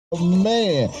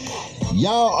Man,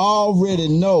 y'all already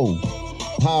know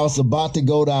how it's about to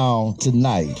go down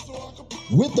tonight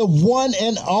with the one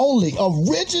and only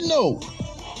original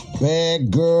bad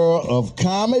girl of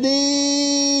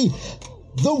comedy,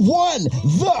 the one,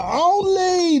 the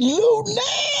only Lou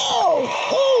Now.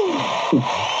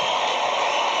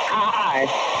 Hi.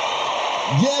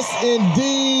 Yes,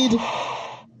 indeed.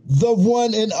 The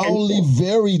one and only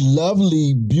very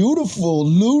lovely, beautiful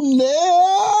Lunel.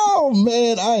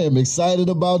 Man, I am excited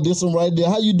about this one right there.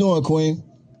 How you doing, Queen?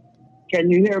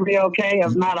 Can you hear me okay?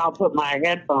 If not, I'll put my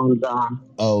headphones on.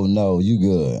 Oh, no, you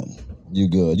good. You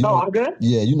good. I'm good?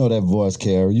 Yeah, you know that voice,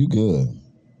 Carrie. You good.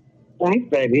 Thanks,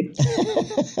 baby.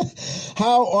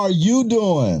 How are you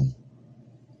doing?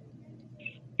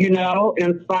 You know,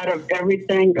 in spite of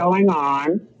everything going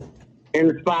on,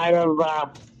 in spite of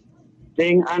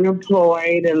being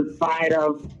unemployed, in spite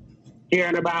of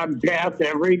hearing about death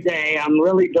every day, I'm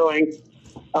really doing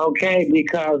okay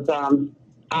because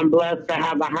I'm blessed to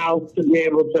have a house to be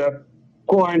able to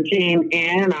quarantine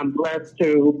in. I'm blessed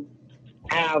to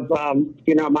have,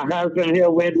 my husband here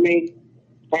with me.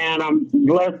 And I'm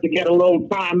blessed to get a little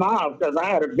time off because I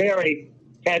had a very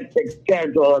hectic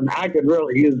schedule and I could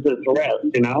really use this rest.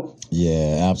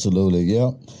 Yeah, absolutely.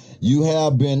 Yep. You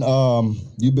have been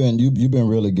you've been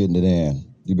really getting it in.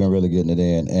 You've been really getting it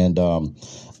in. And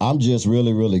I'm just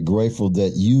really, really grateful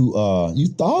that you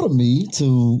thought of me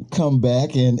to come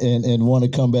back and want to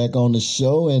come back on the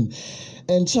show and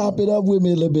chop it up with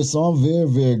me a little bit. So I'm very,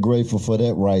 very grateful for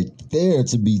that right there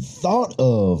to be thought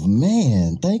of.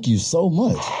 Man, thank you so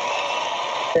much.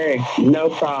 Hey, no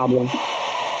problem.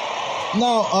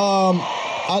 Now,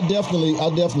 I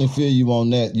definitely feel you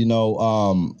on that.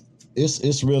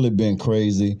 It's really been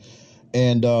crazy.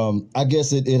 And I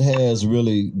guess it has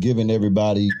really given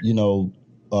everybody,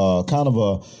 kind of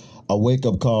a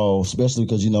wake-up call, especially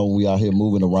because, we out here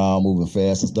moving around, moving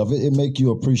fast and stuff. It make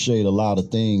you appreciate a lot of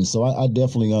things. So I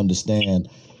definitely understand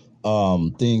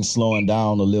things slowing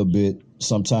down a little bit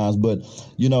sometimes. But,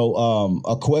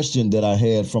 a question that I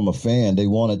had from a fan, they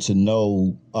wanted to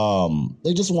know,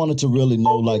 they just wanted to really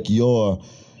know, like, your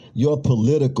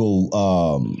political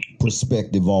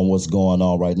perspective on what's going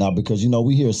on right now, because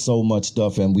we hear so much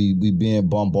stuff and we being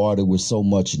bombarded with so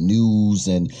much news,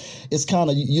 and it's kind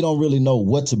of, you don't really know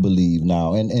what to believe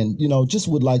now, and just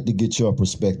would like to get your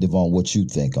perspective on what you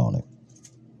think on it.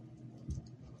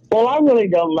 Well, I really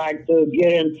don't like to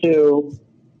get into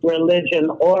religion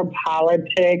or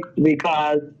politics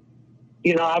because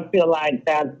I feel like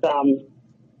that's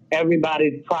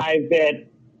everybody's private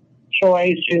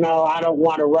choice. I don't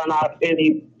want to run off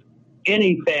any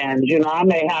fans. I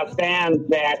may have fans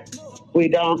that we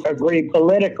don't agree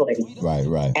politically.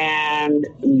 Right. And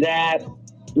that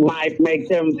might make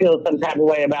them feel some type of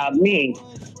way about me.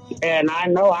 And I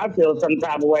know I feel some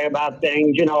type of way about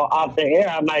things. Off the air,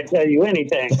 I might tell you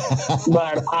anything.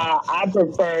 But I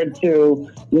prefer to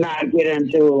not get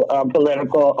into a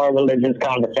political or religious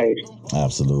conversation.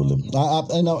 Absolutely.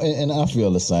 I know, and I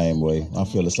feel the same way. I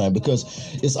feel the same because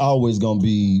it's always going to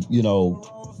be,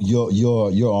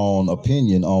 your own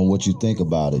opinion on what you think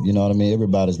about it. You know what I mean?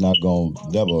 Everybody's not going to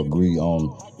never agree on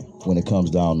when it comes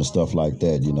down to stuff like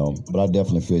that, But I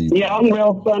definitely feel you. Yeah, I'm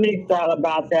real funny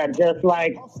about that. Just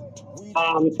like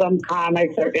some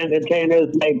comics or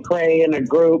entertainers may pray in a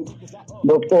group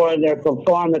before their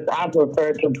performance, I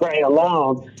prefer to pray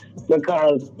alone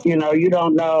because, you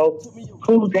don't know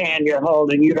whose hand you're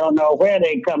holding. You don't know where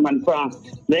they're coming from.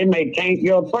 They may taint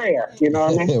your prayer. You know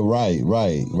what I mean? Right.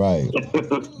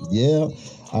 Yeah.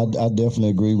 I definitely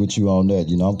agree with you on that.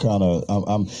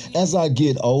 I'm as I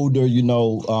get older,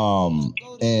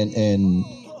 and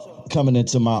coming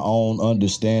into my own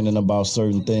understanding about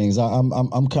certain things,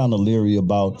 I'm kind of leery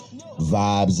about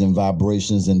vibes and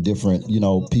vibrations and different,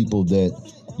 people that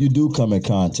you do come in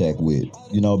contact with,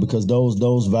 because those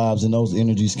vibes and those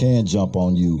energies can jump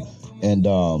on you. And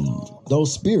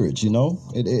those spirits,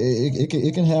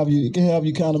 it can have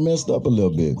you kind of messed up a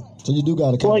little bit. So you do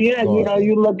got to. Well, yeah,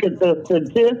 you look at the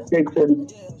statistics,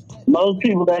 and most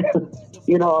people that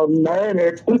are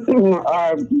murdered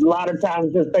are a lot of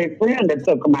times just their friend that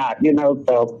took them out.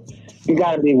 So you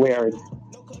got to be wary.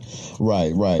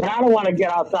 Right. But I don't want to get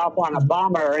us off on a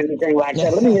bomber or anything like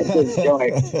that. Let me hit this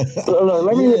joint.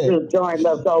 Let me hit this joint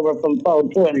left over from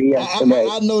 420 yesterday.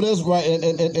 I know that's right,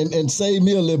 and save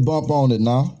me a little bump on it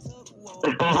now.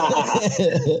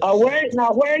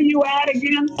 Where are you at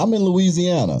again? I'm in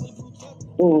Louisiana.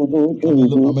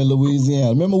 I'm in Louisiana.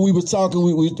 Remember, we were talking.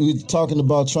 We were talking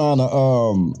about trying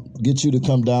to get you to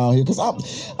come down here because I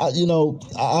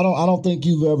don't think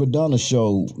you've ever done a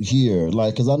show here.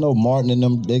 Like, because I know Martin and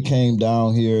them, they came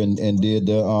down here and did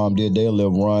their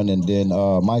little run, and then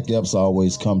Mike Epps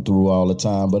always come through all the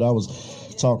time. But I was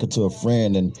talking to a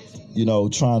friend and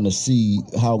trying to see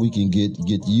how we can get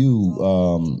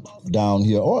you down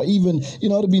here, or even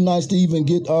it'd be nice to even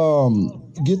get the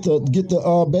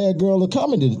Bad Girl of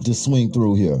Comedy to swing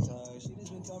through here.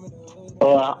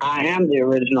 Well, I am the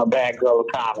original Bad Girl of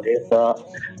Comedy, so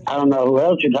I don't know who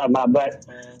else you're talking about, but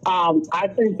I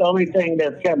think the only thing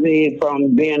that's kept me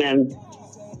from being in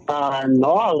New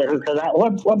Orleans, because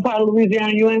what part of Louisiana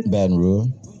are you in? Baton Rouge.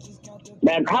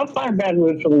 How far is Baton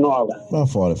Rouge from New Orleans? About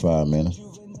 45 minutes.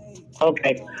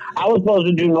 Okay. I was supposed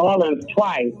to do New Orleans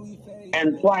twice,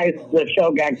 and twice the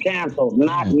show got canceled.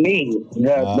 Not me.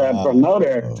 The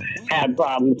promoter had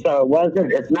problems, so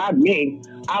it's not me.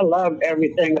 I love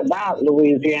everything about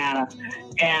Louisiana,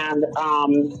 and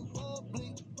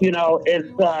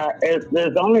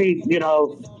there's only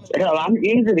hell, I'm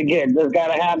easy to get. Just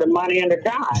got to have the money and the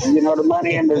time. The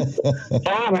money and the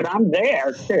time, and I'm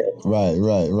there. Shit. Right.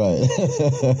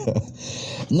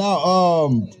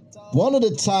 Now, one of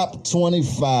the top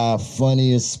 25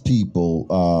 funniest people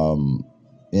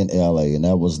in LA, and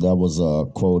that was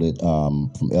quoted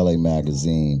from LA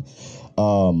Magazine.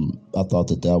 I thought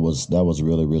that was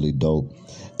really, really dope,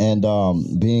 and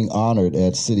being honored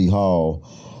at City Hall,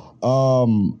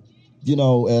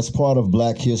 as part of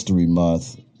Black History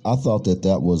Month. I thought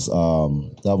that was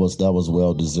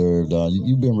well deserved.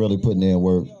 You've been really putting in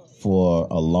work for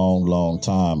a long, long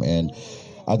time, and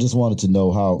I just wanted to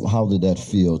know how did that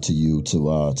feel to you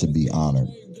to be honored?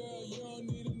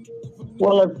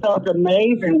 Well, it felt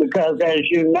amazing because, as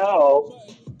you know,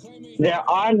 there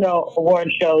are no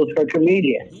award shows for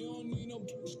comedians.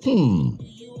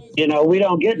 We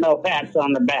don't get no pats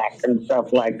on the back and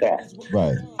stuff like that.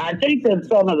 Right. I think that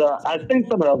some of the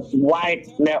white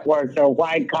networks or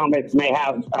white comics may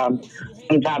have some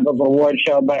type of award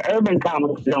show, but urban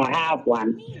comics don't have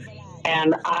one.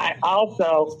 And I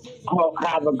also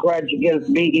have a grudge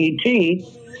against BET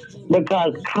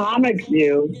because Comic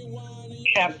View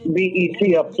kept BET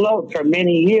afloat for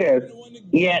many years,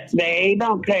 yet they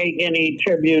don't pay any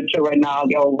tribute to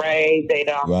Ronaldo Ray. They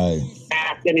don't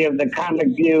ask any of the Comic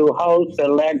View hosts or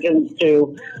legends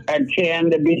to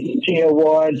attend the BET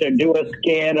Awards or do a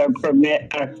skit or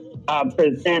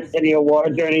present any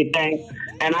awards or anything.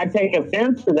 And I take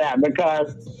offense to that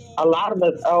because a lot of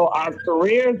us owe our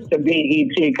careers to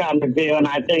BET Comic View, and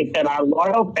I think that our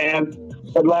loyal fans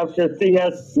would love to see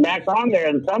us back on there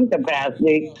in some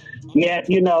capacity. Yet,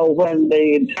 when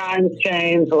the times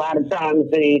change, a lot of times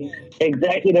the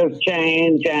executives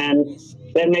change, and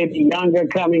there may be younger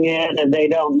coming in and they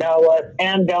don't know us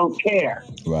and don't care.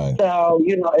 Right. So,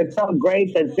 it's so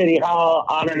great that City Hall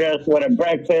honored us with a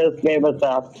breakfast, gave us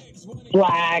a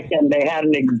plaque, and they had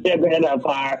an exhibit of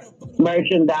our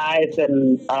merchandise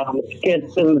and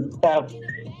skits and stuff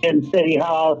in City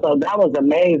Hall. So that was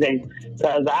amazing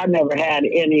because I never had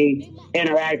any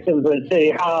interactions with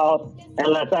City Hall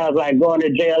unless I was like going to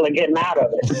jail or getting out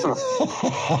of it.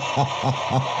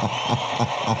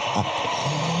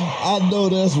 I know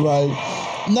that's right.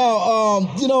 Now,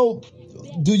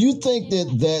 do you think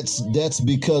that that's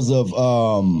because of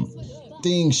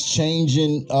things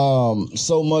changing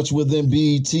so much within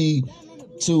BET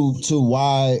to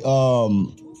why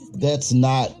that's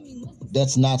not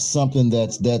something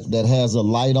that has a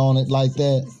light on it like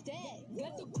that?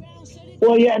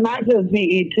 Well, yeah, not just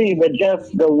BET, but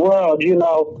just the world.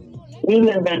 We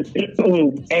live in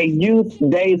a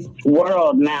youth-based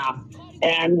world now.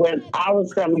 And when I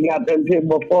was coming up and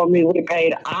people before me, we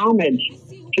paid homage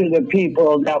to the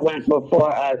people that went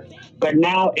before us. But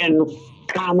now in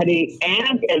comedy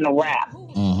and in rap,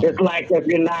 it's like if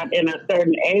you're not in a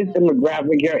certain age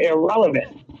demographic, you're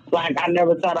irrelevant. Like, I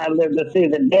never thought I'd live to see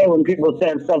the day when people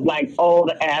said stuff like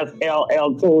old-ass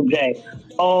LL Cool J,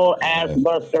 old-ass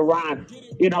Busta Rhymes.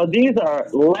 These are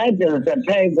legends that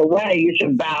paved the way. You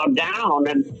should bow down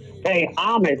and pay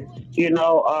homage.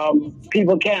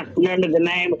 People can't remember the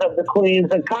names of the queens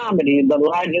of comedy, the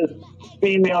largest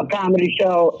female comedy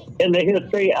show in the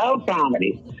history of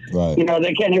comedy. Right.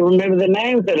 They can't even remember the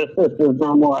names of the sisters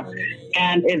no more.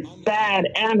 And it's sad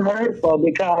and hurtful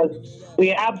because we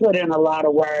have put in a lot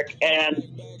of work, and,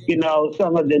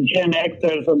 some of the Gen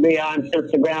Xers will be on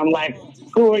Instagram like,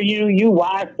 who are you? You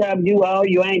washed up, you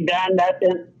ain't done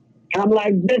nothing. And I'm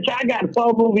like, bitch, I got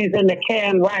 4 movies in the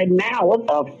can right now. What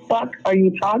the fuck are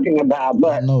you talking about?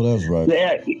 But no, that's right.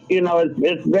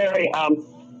 it's very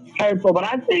hurtful. But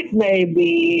I think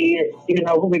maybe,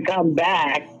 when we come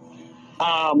back,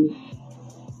 I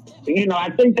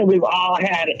think that we've all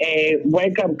had a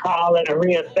wake-up call and a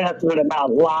reassessment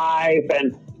about life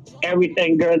and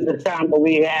everything during this time that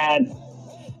we had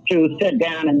to sit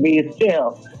down and be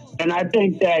still. And I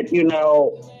think that,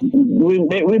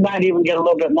 we might even get a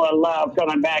little bit more love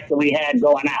coming back than we had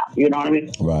going out. You know what I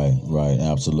mean? Right,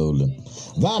 absolutely.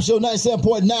 Vibe Show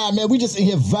 97.9, man. We just in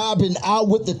here vibing out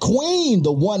with the queen,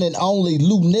 the one and only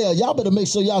Luenell. Y'all better make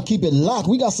sure y'all keep it locked.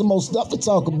 We got some more stuff to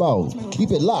talk about.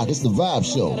 Keep it locked. It's the Vibe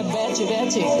Show.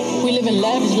 We live in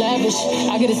lavish.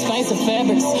 I get expensive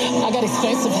fabrics. I got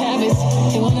expensive habits.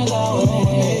 He wanna go with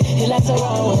me. He likes to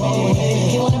roll with me.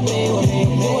 He wanna be with me.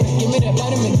 He wanna give me that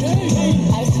vitamin D.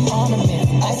 Ice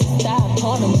ornament. Ice style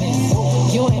ornament.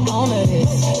 You ain't on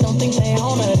this. Don't think they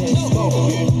on this.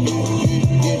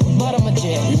 But I'm a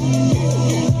jet.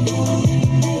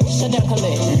 Shut down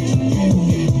Khalid.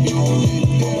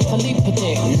 Philippe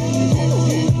Patek.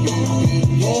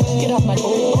 Get off my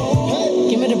door.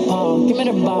 Give me the ball. Give me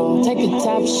the ball. Take the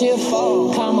top shift.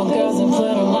 Call my girls and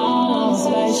put them on a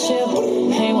spaceship.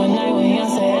 Hang one night when y'all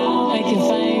say I'll make you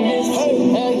famous.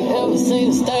 Hey, ever see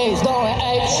the stage going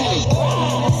ape shit?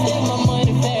 Step my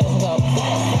money fast, go.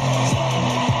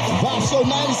 Vibe Show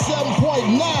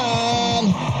 97.9.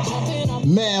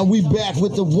 Man, we back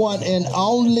with the one and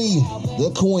only,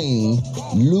 the queen,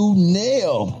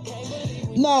 Luenell.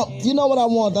 Now, you know what I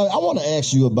want? I want to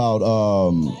ask you about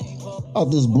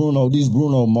these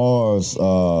Bruno Mars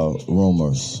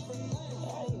rumors.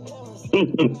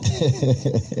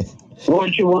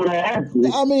 What you want to ask me?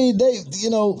 I mean, this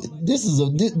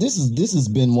has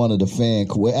been one of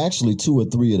the actually 2 or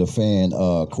 3 of the fan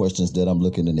questions that I'm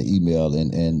looking in the email,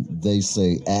 and they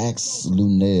say ask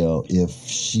Luenell if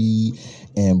she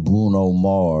and Bruno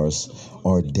Mars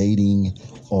are dating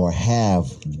or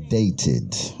have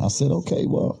dated. I said, okay,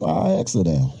 well, I'll ask her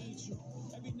then.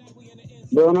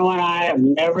 Bruno and I have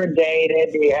never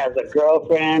dated. He has a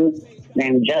girlfriend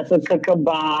named Jessica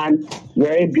Caban,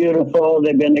 very beautiful.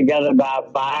 They've been together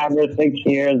about 5 or 6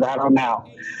 years. I don't know.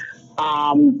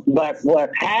 But what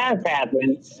has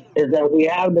happened is that we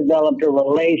have developed a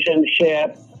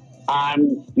relationship.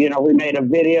 We made a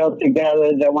video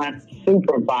together that went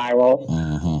super viral.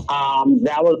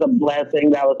 That was a blessing.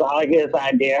 That was all his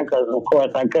idea because, of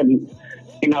course, I couldn't,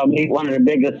 meet one of the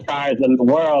biggest stars in the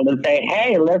world and say,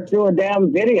 hey, let's do a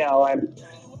damn video. And,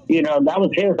 that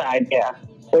was his idea,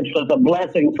 which was a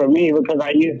blessing for me because I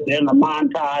use it in the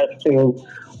montage to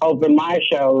open my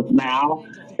shows now.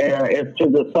 It's to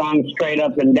the song Straight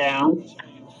Up and Down.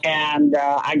 And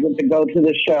I get to go to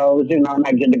the shows, and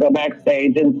I get to go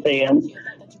backstage and see him.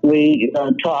 We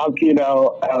talk,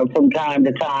 from time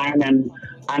to time, and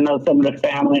I know some of the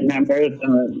family members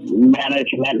and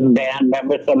management and band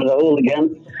members, some of the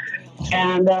hooligans.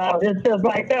 And it's just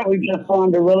like that. We just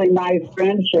formed a really nice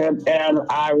friendship, and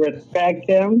I respect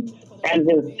him and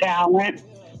his talent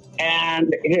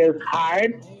and his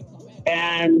heart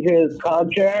and his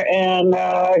culture and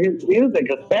his music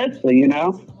especially,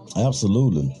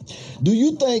 Absolutely. Do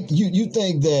you think you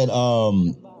think that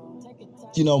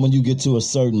when you get to a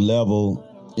certain level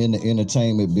in the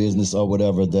entertainment business or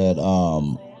whatever that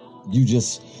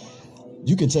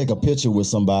you can take a picture with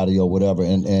somebody or whatever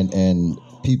and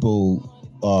people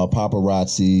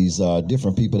paparazzis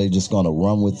different people, they just gonna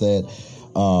run with that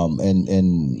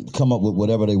and come up with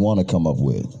whatever they want to come up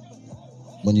with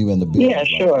when you in the business? Yeah,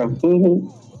 sure. Mm-hmm.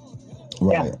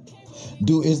 Right. Yeah.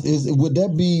 Would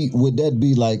that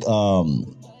be like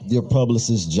your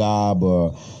publicist's job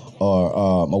or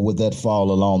would that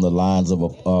fall along the lines of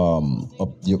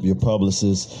your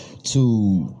publicist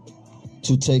to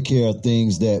take care of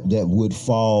things that would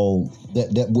fall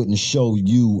that wouldn't show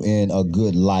you in a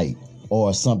good light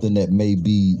or something that may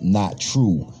be not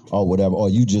true or whatever, or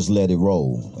you just let it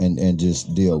roll and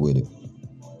just deal with it?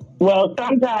 Well,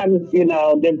 sometimes,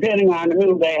 depending on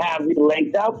who they have you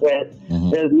linked up with,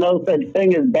 there's no such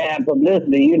thing as bad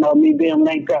publicity. Me being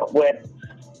linked up with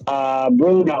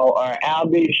Bruno or Al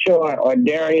B. Short or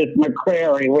Darius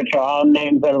McCrary, which are all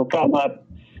names that have come up,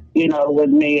 with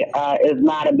me, is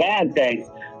not a bad thing.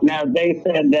 Now, if they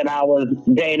said that I was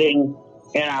dating,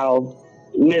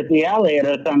 Missy Elliott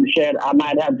or some shit, I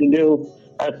might have to do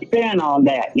a spin on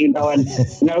that, and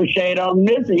no shade on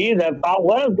Missy either. If I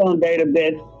was going to date a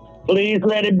bitch, please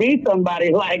let it be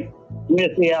somebody like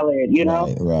Missy Elliott,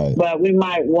 Right. But we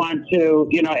might want to,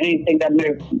 anything that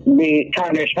may be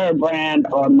tarnish her brand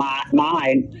or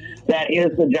mine, that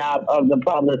is the job of the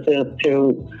publicist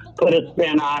to put a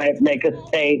spin on it, make a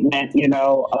statement,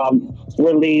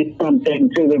 release something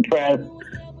to the press,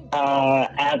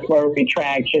 ask for a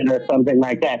retraction or something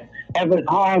like that. if it's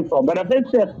harmful. But if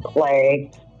it's just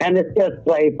play and it's just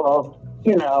playful,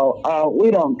 we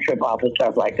don't trip off of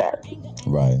stuff like that.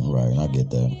 Right. I get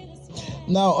that.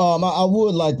 Now, I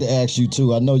would like to ask you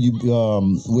too. I know you,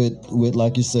 with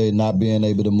like you say, not being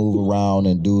able to move around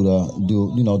and do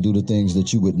the things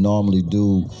that you would normally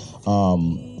do,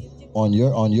 on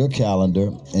your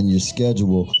calendar and your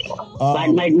schedule.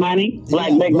 Like make money.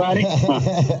 Right.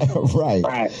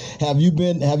 Have you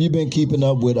been keeping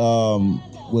up with a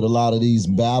lot of these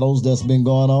battles that's been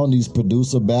going on, these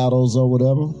producer battles or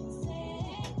whatever?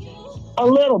 A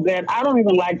little bit. I don't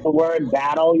even like the word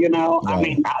battle, Right. I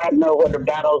mean, I don't know what the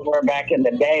battles were back in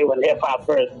the day when hip hop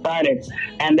first started,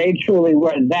 and they truly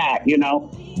were that,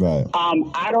 Right.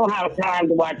 I don't have time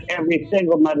to watch every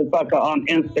single motherfucker on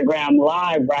Instagram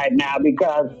Live right now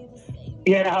because,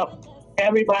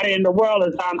 everybody in the world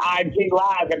is on IG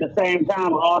Live at the same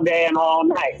time all day and all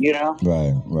night,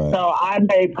 Right. So I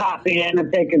may pop in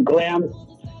and take a glimpse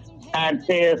at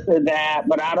this or that,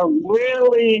 but I don't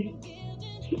really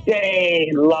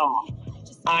stay long.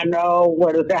 I know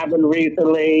what has happened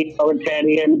recently with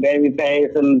Teddy and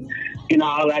Babyface and,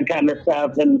 all that kind of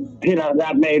stuff. And,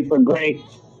 that made for great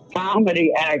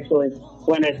comedy, actually,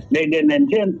 when they didn't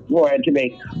intend for it to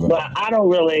be. Right. But I don't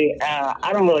really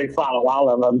follow all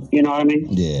of them. You know what I mean?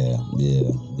 Yeah.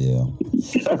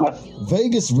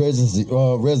 Vegas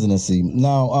residency.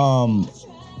 Now,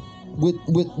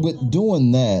 with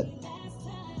doing that,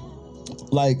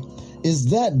 like, is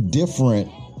that different?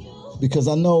 Because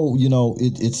I know,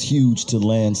 it's huge to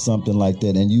land something like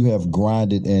that, and you have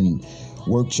grinded and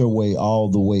worked your way all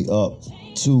the way up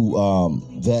to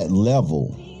that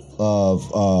level of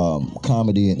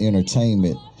comedy and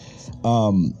entertainment.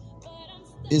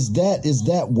 Is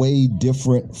that way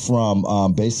different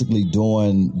from basically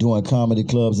doing comedy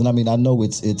clubs? And I mean, I know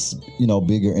it's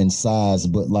bigger in size,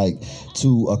 but like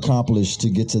to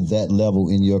get to that level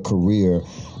in your career,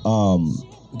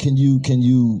 can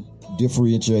you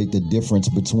differentiate the difference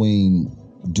between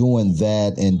doing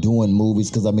that and doing movies?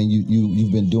 Because I mean,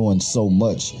 you've been doing so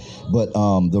much, but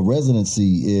the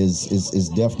residency is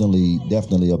definitely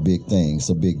a big thing. It's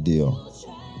a big deal.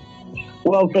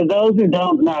 Well, for those who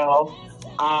don't know,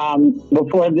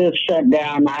 before this shut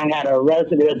down, I had a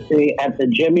residency at the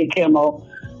Jimmy Kimmel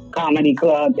Comedy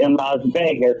Club in Las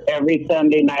Vegas every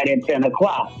Sunday night at 10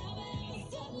 o'clock.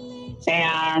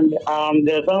 And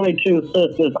there's only two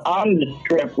sisters on the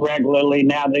strip regularly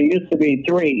now. There used to be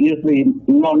three. It used to be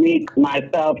Monique,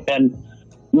 myself, and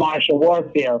Marsha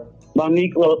Warfield.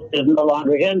 Monique is no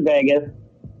longer in Vegas.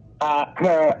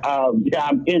 Her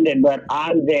job ended, but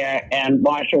I'm there, and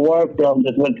Marsha Warfield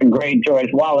is with the great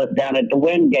George Wallace down at the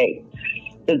Wingate.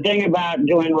 The thing about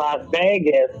doing Las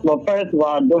Vegas, well, first of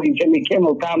all, doing Jimmy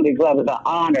Kimmel Comedy Club is an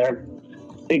honor,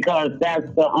 because that's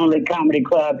the only comedy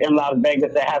club in Las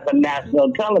Vegas that has a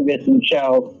national television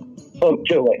show hooked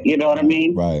to it. You know what I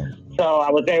mean? Right. So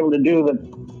I was able to do the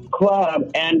club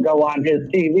and go on his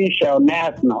TV show,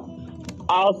 National.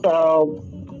 Also,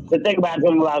 the thing about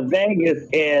doing Las Vegas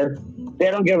is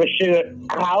they don't give a shit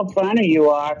how funny you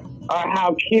are or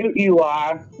how cute you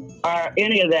are or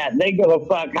any of that. They give a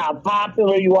fuck how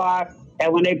popular you are.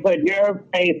 And when they put your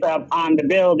face up on the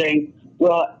building,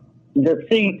 well, the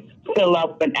seats fill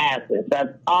up with asses.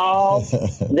 That's all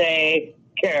they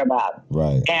care about.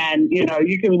 Right. And,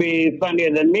 you can be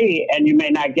funnier than me and you may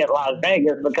not get Las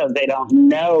Vegas because they don't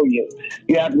know you.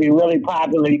 You have to be really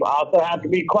popular. You also have to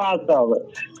be crossover.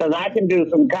 Because I can do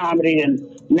some comedy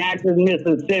in Natchez,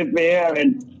 Mississippi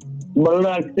and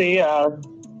Biloxi,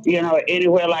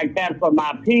 anywhere like that for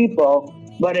my people.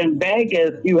 But in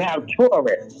Vegas, you have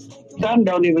tourists. Some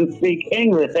don't even speak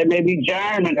English. They may be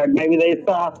German, or maybe they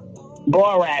saw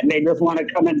Borat and they just want to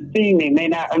come and see me, may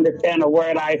not understand a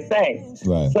word I say.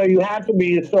 Right. So you have to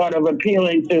be sort of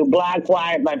appealing to black,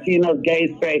 white, Latinos, gay,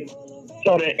 straight,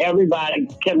 so that everybody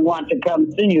can want to come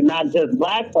see you, not just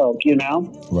black folk,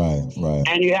 Right.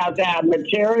 And you have to have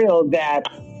material that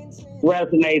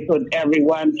resonates with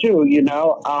everyone too,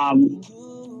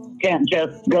 Can't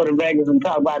just go to Vegas and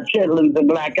talk about chitlins and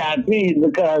Black Eyed Peas,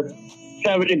 because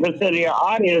 70% of your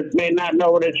audience may not know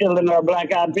what a chitlin or a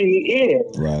Black Eyed Pea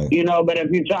is. Right. But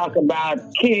if you talk about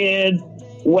kids,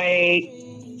 weight,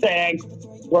 sex,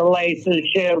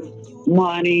 relationships,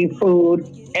 money, food,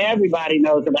 everybody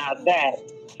knows about that.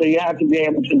 So you have to be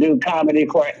able to do comedy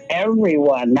for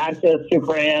everyone, not just your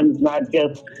friends, not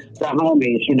just the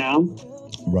homies,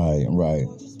 Right.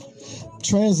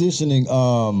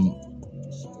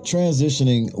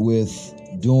 Transitioning with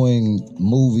doing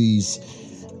movies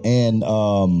and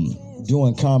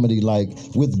doing comedy, like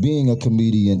with being a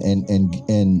comedian and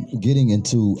getting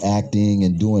into acting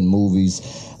and doing movies,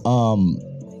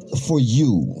 for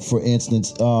you, for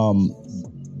instance,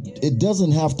 it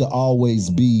doesn't have to always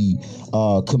be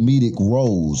comedic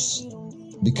roles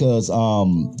because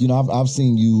I've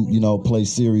seen you play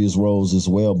serious roles as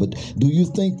well. But do you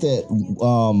think that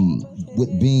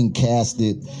with being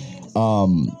casted,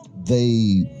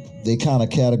 they kind of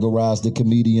categorize the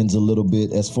comedians a little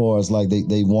bit as far as like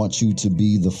they want you to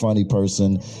be the funny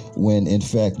person when in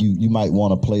fact you might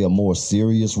want to play a more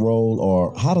serious role,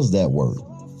 or how does that work?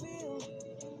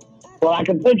 Well, I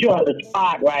can put you on the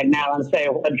spot right now and say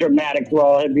what dramatic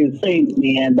role have you seen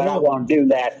me in, but I won't do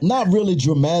that. Not really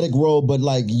dramatic role, but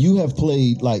like you have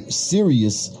played like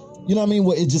serious, you know what I mean?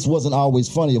 Where it just wasn't always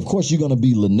funny. Of course, you're going to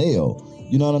be Linnell.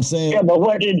 You know what I'm saying? Yeah, but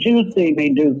what did you see me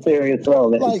do serious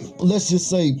role in? Like, let's just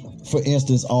say, for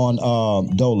instance, on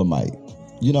Dolomite.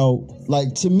 You know,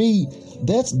 like to me,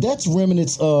 that's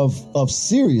remnants of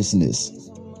seriousness.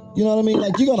 You know what I mean?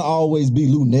 Like, you're going to always be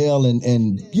Lunell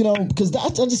and because I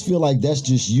just feel like that's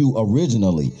just you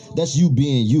originally. That's you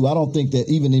being you. I don't think that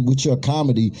even with your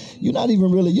comedy, you don't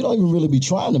even really be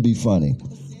trying to be funny.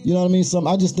 You know what I mean?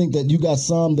 I just think that you got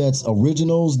some that's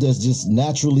originals, that's just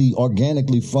naturally,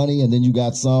 organically funny, and then you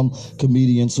got some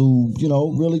comedians who,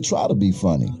 really try to be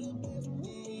funny.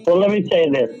 Well, let me say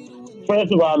this.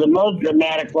 First of all, the most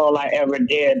dramatic role I ever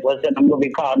did was in a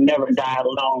movie called Never Die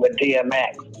Alone with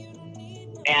DMX.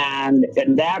 And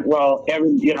in that role, it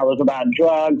was about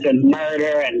drugs and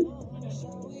murder, and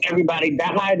everybody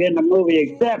died in the movie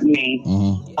except me.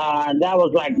 Mm-hmm. That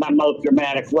was like my most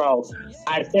dramatic role.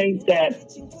 I think that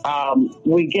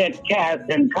we get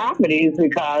cast in comedies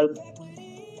because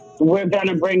we're going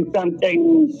to bring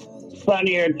something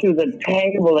funnier to the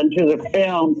table and to the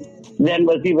film than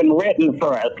was even written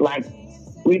for us. Like,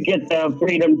 we get the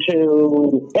freedom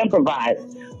to improvise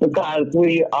because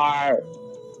we are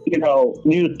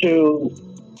used to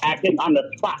acting on the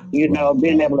spot,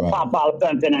 being able to pop out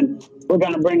something, and we're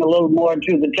going to bring a little more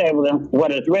to the table than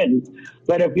what is written.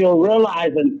 But if you'll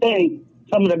realize and think,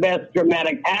 some of the best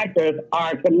dramatic actors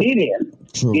are comedians.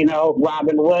 True.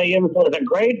 Robin Williams was a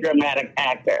great dramatic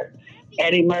actor.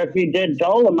 Eddie Murphy did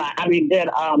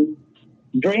Dreamgirls.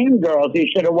 He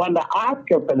should have won the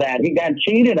Oscar for that. He got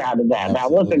cheated out of that. Absolutely.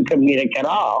 That wasn't comedic at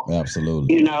all.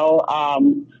 Absolutely.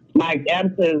 Mike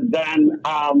Epps has done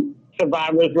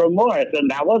Survivor's Remorse, and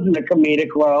that wasn't a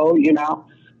comedic role,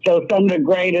 So some of the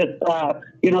greatest,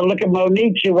 look at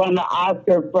Monique. She won the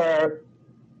Oscar for,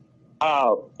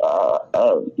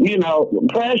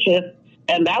 Precious,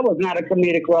 and that was not a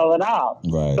comedic role at all.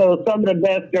 Right. So some of the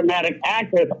best dramatic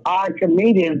actors are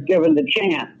comedians given the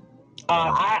chance.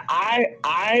 I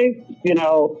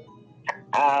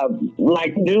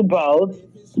like to do both.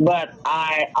 But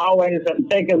I always am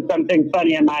thinking something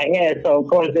funny in my head, so of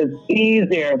course it's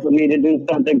easier for me to do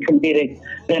something comedic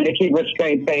than to keep a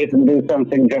straight face and do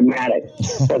something dramatic,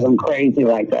 because I'm crazy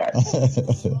like that.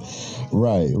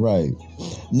 Right.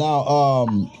 Now,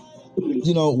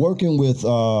 working with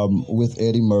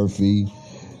Eddie Murphy,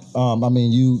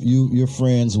 you're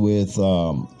friends with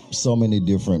so many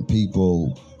different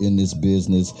people in this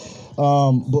business.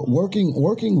 But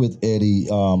working with Eddie,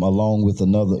 along with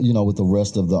another, with the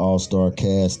rest of the all-star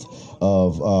cast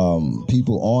of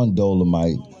people on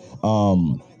Dolomite,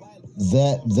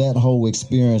 that whole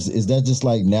experience, is that just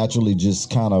like naturally just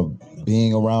kind of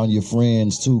being around your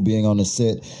friends too, being on the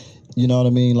set? You know what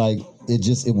I mean? Like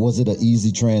was it an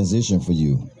easy transition for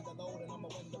you?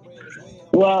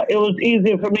 Well, it was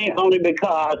easier for me only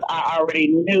because I already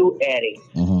knew Eddie.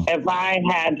 Mm-hmm. If I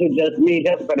had to just meet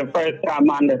him for the first time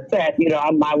on the set,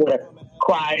 I might would have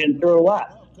cried and threw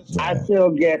up. Right. I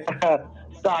still get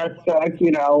starstruck,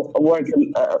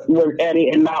 working with Eddie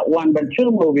in not one but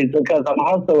two movies, because I'm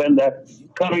also in the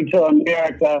Coming to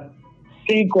America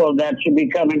sequel that should be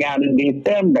coming out in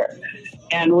December.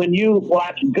 And when you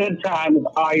watch Good Times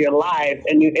All Your Life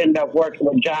and you end up working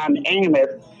with John Amos,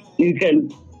 you can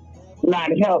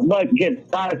not help but get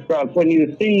starstruck when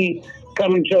you see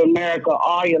Coming to America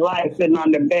All Your Life sitting on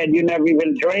the bed. You never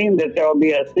even dreamed that there will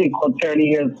be a sequel 30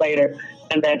 years later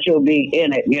and that you'll be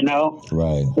in it,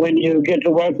 Right. When you get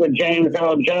to work with James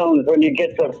Earl Jones, when you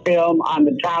get to film on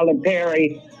the Tyler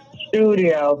Perry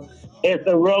studio, it's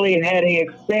a really heady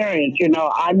experience.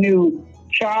 I knew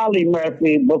Charlie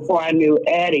Murphy before I knew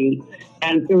Eddie,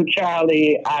 and through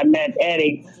Charlie, I met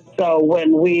Eddie. So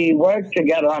when we worked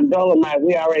together on Dolomite,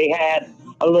 we already had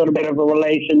a little bit of a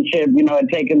relationship, and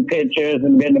taking pictures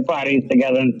and been to parties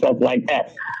together and stuff like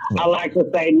that. I like to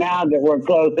say now that we're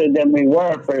closer than we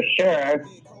were, for sure.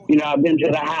 I've been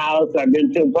to the house, I've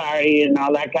been to a party and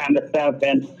all that kind of stuff.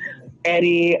 And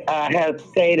Eddie has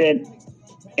stated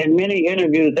in many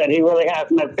interviews that he really has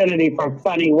an affinity for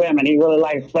funny women. He really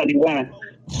likes funny women.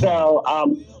 So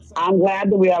I'm glad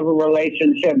that we have a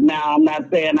relationship now. I'm not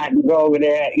saying I can go over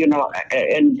there,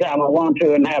 anytime I want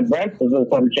to and have breakfast or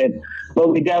some shit,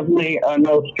 but we definitely are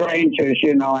no strangers,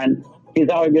 and he's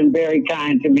always been very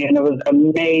kind to me, and it was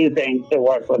amazing to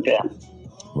work with him.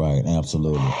 Right,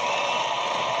 absolutely.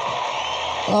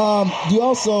 You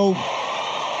also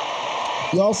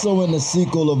in the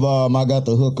sequel of I Got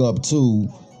the Hook Up Too,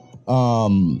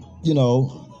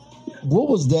 what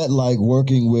was that like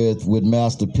working with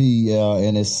Master P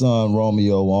and his son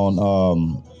Romeo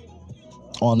on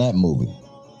that movie?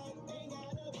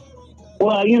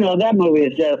 Well, that movie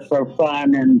is just for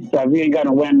fun and stuff. You ain't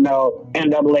gonna win no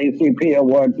NAACP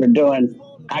award for doing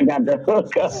I Got the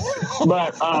Hook Up.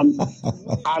 But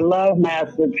I love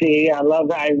Master P. I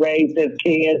love how he raised his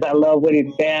kids. I love what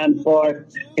he stands for.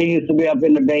 He used to be up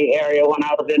in the Bay Area when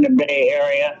I was in the Bay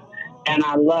Area. And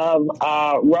I love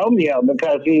Romeo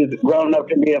because he's grown up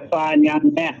to be a fine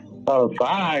young man.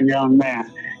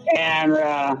 And,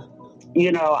 I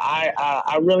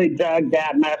really dug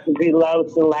that. Master P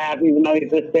loves to laugh, even though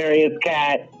he's a serious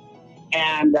cat.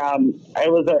 And it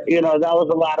was that was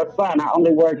a lot of fun. I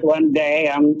only worked one day.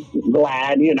 I'm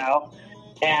glad, And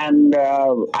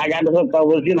I Got the Hook Up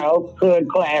was, good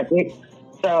classic.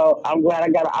 So I'm glad I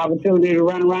got an opportunity to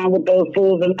run around with those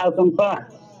fools and have some fun.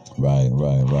 Right,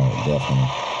 definitely.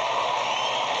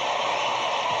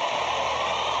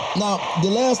 Now, the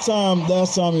last time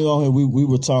you were on here, we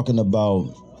were talking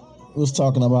about.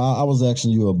 I was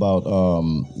asking you about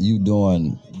you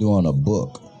doing a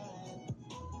book,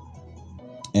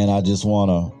 and I just want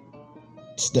to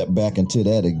step back into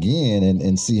that again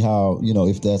and see how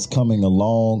if that's coming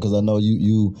along, because I know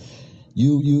you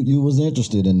was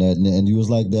interested in that, and you was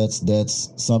like that's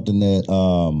something that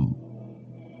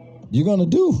you're gonna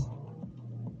do.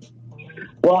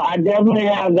 Well, I definitely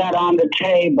have that on the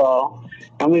table,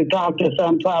 and we've talked to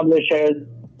some publishers.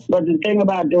 But the thing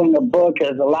about doing a book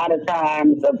is a lot of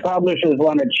times the publishers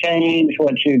want to change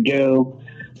what you do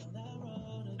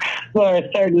for a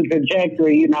certain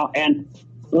trajectory, and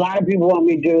a lot of people want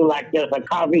me to do like just a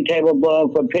coffee table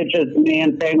book with pictures of me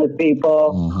and famous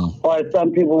people, or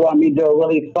some people want me to do a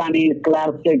really funny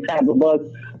slapstick type of book.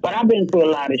 But I've been through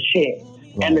a lot of shit.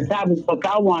 Right. And the type of book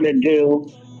I want to do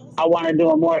a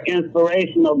more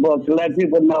inspirational book to let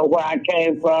people know where I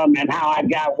came from and how I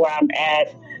got where I'm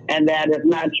at, and that it's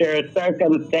not your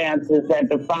circumstances that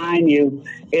define you,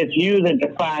 it's you that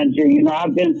defines you.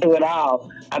 I've been through it all.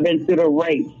 I've been through the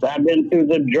rapes. I've been through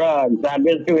the drugs. I've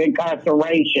been through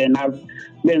incarceration. I've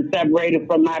been separated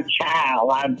from my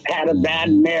child. I've had a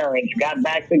bad marriage, got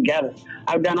back together.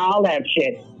 I've done all that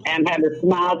shit and had to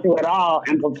smile through it all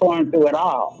and perform through it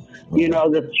all.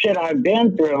 The shit I've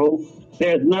been through,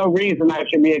 there's no reason I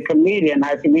should be a comedian.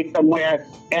 I should be somewhere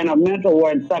in a mental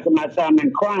ward sucking my thumb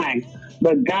and crying.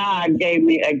 But God gave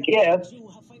me a gift,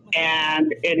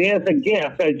 and it is a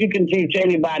gift, because you can teach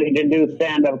anybody to do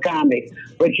stand-up comedy,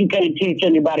 but you can't teach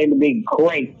anybody to be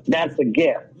great. That's a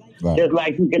gift. Right. Just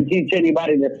like you can teach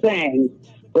anybody to sing,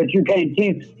 but you can't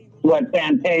teach what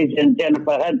Fantasia and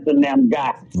Jennifer Hudson them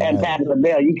got, and Patti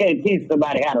LaBelle. You can't teach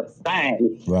somebody how to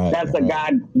sing. Right. That's a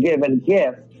God-given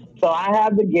gift. So I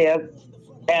have the gift,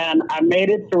 and I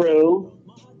made it through,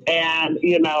 and,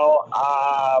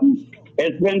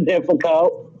 it's been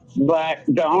difficult, but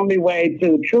the only way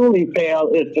to truly fail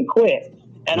is to quit.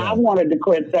 And I wanted to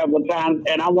quit several times,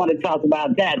 and I want to talk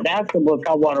about that. That's the book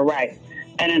I want to write.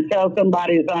 And until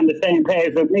somebody is on the same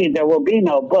page with me, there will be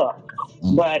no book.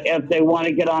 But if they want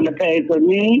to get on the page with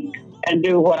me and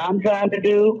do what I'm trying to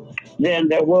do, then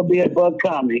there will be a book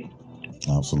coming.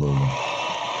 Absolutely.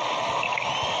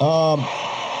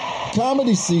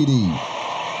 Comedy CD.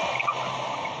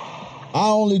 I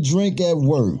Only Drink at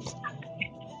Work.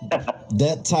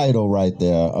 That title right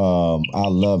there, I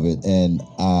love it, and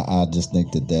I just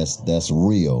think that's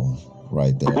real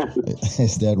right there.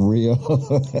 Is that real?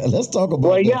 Let's talk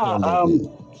about that for a little bit.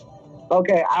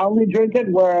 Okay, I Only Drink at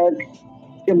Work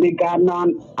can be gotten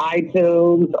on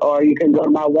iTunes, or you can go to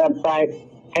my website,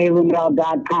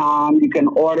 haylumel.com. You can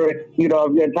order it, if you're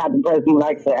the type of person who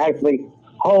likes to actually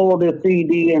hold a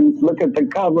CD and look at the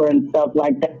cover and stuff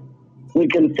like that. We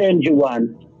can send you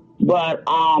one. But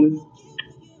I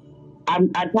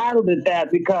titled it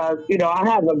that because, I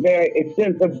have a very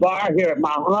extensive bar here at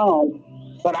my home,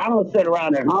 but I don't sit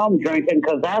around at home drinking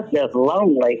because that's just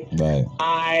lonely. Right.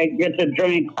 I get to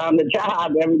drink on the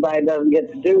job. Everybody doesn't get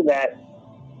to do that.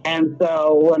 And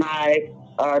so when I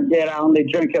did I Only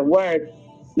Drink at Work,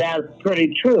 that's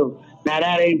pretty true. Now,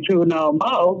 that ain't true no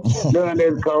more during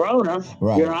this corona.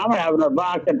 Right. I'm having a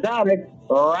vodka tonic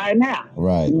right now.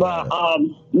 Right. But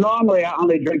normally I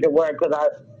only drink at work because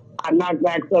I knock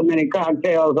back so many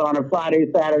cocktails on a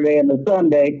Friday, Saturday, and a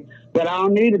Sunday that I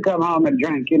don't need to come home and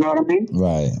drink. You know what I mean?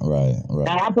 Right. And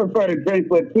I prefer to drink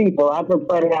with people. I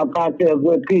prefer to have cocktails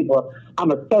with people.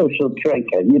 I'm a social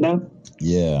drinker, you know?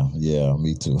 Yeah,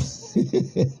 me too.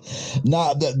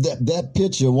 Now that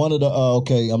picture, one of the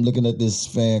okay, I'm looking at this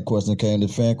fan question that came. The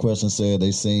fan question said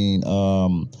they seen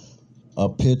a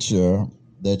picture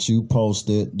that you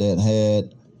posted that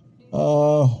had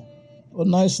a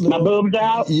nice little My boobs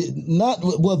out? Not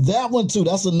well, that one too.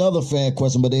 That's another fan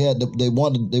question, but they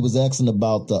was asking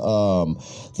about the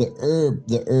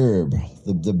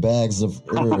bags of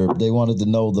herb. They wanted to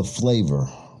know the flavor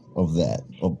of that,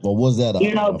 or was that?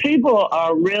 People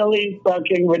are really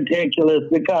fucking ridiculous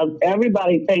because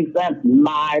everybody thinks that's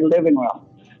my living room.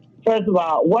 First of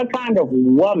all, what kind of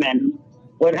woman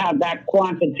would have that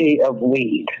quantity of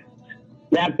weed?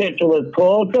 That picture was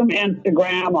pulled from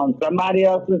Instagram on somebody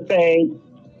else's page,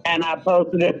 and I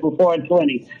posted it for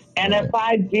 420. And if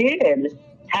I did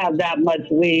have that much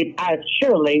weed, I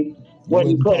surely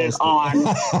wouldn't put it on.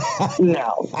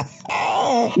 No.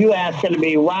 You asking to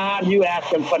be robbed. You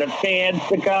asking for the feds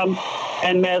to come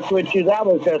and mess with you. That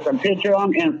was just a picture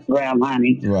on Instagram,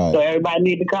 honey. Right. So everybody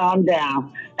need to calm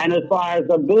down. And as far as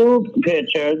the boob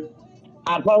pictures,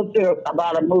 I posted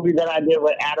about a movie that I did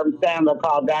with Adam Sandler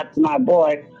called That's My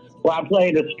Boy, where I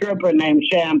played a stripper named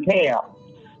Champagne.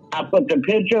 I put the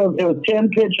picture, it was 10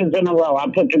 pictures in a row. I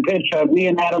put the picture of me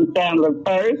and Adam Sandler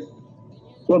first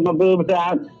with my boobs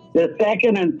out. The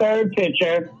second and third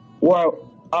picture were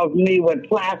of me with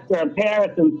plaster of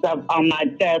Paris and stuff on my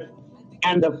chest.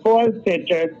 And the fourth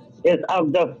picture is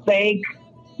of the fake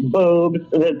boobs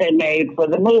that they made for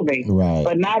the movie. Right.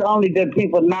 But not only did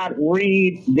people not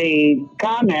read the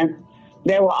comments,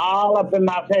 they were all up in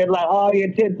my face like, oh,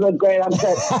 your tits look great. I'm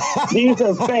saying, these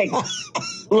are fake.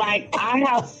 Like, I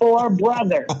have four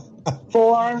brothers.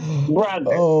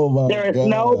 Oh, my There is God.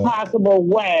 no possible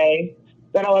way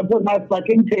that I would put my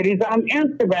fucking titties on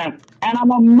Instagram. And I'm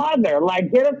a mother.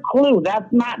 Like, get a clue.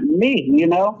 That's not me, you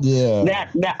know? Yeah.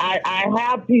 That I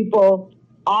have people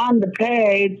on the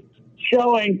page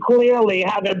showing clearly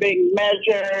how they're being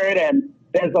measured, and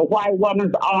there's a white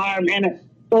woman's arm in it.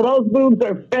 So those boobs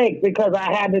are fake because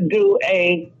I had to do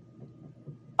a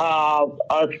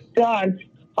stunt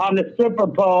on the stripper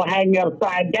pole hanging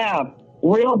upside down.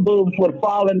 Real boobs would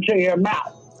fall into your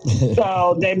mouth.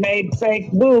 So they made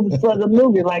fake boobs for the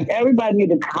movie. Like, everybody need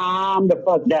to calm the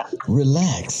fuck down.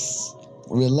 Relax.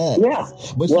 Yeah,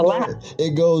 But relax.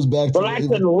 It goes back to Relax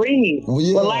and read.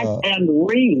 Yeah. Relax and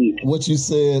read. what you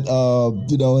said, in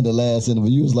the last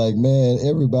interview. You was like, man,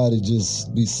 everybody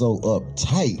just be so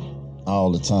uptight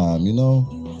all the time, you know?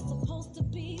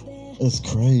 It's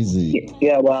crazy.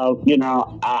 Yeah, well,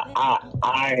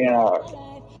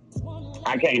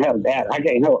 I can't help that. I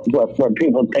can't help what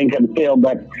people think and feel,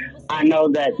 but I know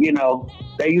that,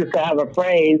 they used to have a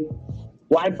phrase,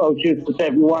 white folks used to say,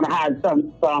 if you want to hide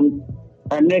some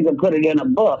a nigga put it in a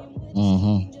book.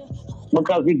 Mm-hmm.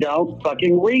 Because we don't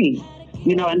fucking read.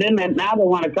 And then now they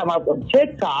want to come up with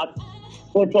TikTok,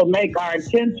 which will make our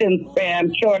attention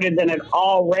span shorter than it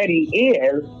already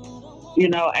is.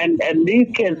 And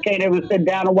these kids can't even sit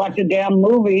down and watch a damn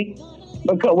movie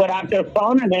because without their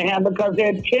phone in their hand because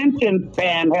their attention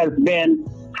span has been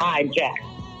hijacked.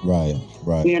 Right.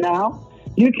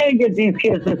 You can't get these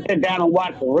kids to sit down and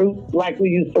watch Roots like we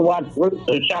used to watch Roots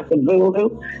or Shaka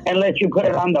Zulu unless you put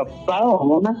it on the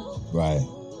phone. Right.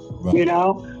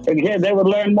 Again, they would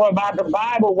learn more about the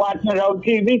Bible watching it on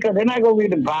TV because they're not going to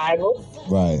read the Bible.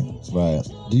 Right.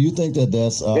 Do you think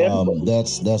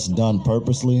that's done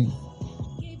purposely?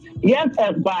 Yes,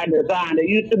 that's by design. It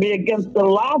used to be against the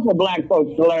law for black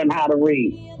folks to learn how to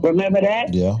read. Remember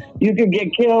that? Yeah. You could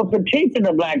get killed for teaching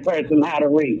a black person how to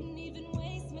read.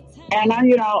 And,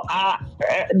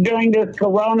 during this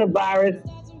coronavirus,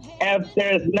 if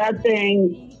there's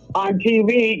nothing on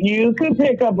TV, you could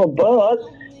pick up a book.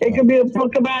 It could be a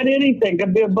book about anything. It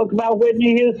could be a book about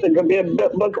Whitney Houston. It could be a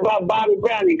book about Bobby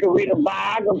Brown. You could read a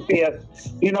biography of,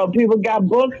 people got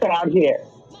books out here.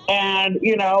 And,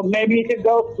 maybe you could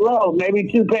go slow.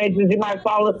 Maybe 2 pages, you might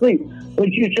fall asleep. But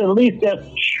you should at least just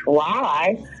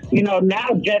try.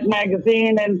 Now Jet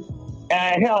Magazine and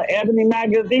Ebony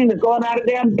Magazine is going out of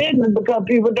damn business because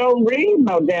people don't read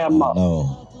no damn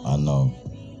more. I know.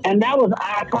 And that was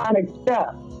iconic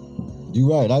stuff. You're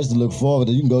right. I used to look forward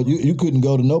to. You can go. You couldn't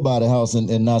go to nobody's house and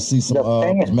not see some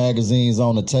magazines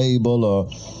on the table, or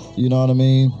you know what I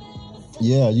mean.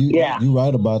 Yeah. You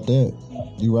right about that.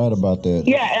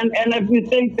 Yeah, and if you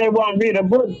think they won't read a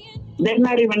book, they're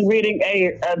not even reading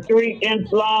a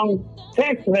 3-inch long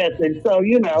text message. So,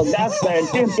 that's the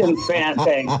attention span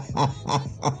thing.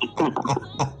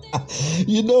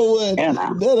 You know what?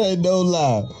 That ain't no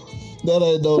lie. That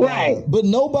ain't no lie. But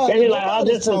nobody's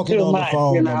talking on the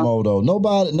phone no more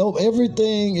though.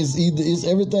 Everything is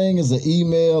everything is an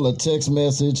email, a text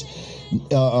message,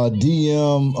 a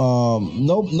DM.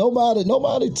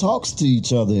 Nobody talks to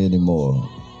each other anymore.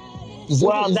 That's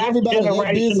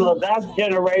generational. That's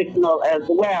generational as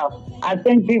well. I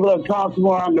think people have talked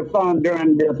more on the phone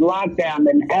during this lockdown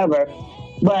than ever.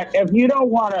 But if you don't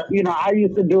want to, I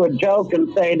used to do a joke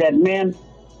and say that men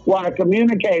want to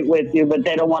communicate with you, but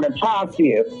they don't want to talk to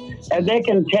you. And they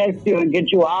can text you and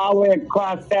get you all the way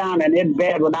across town and in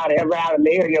bed without ever having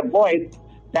to hear your voice.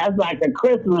 That's like a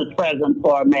Christmas present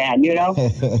for a man,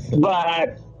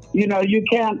 But, you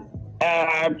can't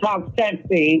talk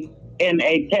sexy in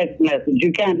a text message.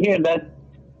 You can't hear the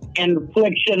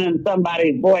inflection in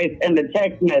somebody's voice in the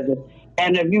text message.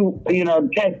 And if you,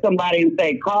 text somebody and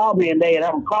say, call me, and they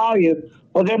don't call you,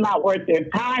 well, they're not worth their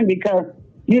time because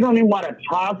you don't even want to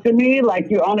talk to me. Like,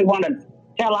 you only want to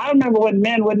tell. I remember when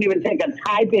men wouldn't even take a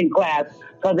typing class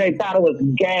because they thought it was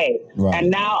gay. Right. And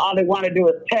now all they want to do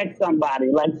is text somebody,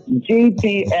 like GTFOH.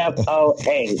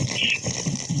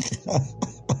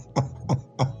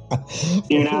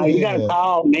 You got to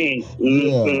call me.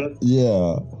 Mm-hmm.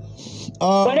 Yeah.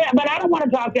 But I don't want to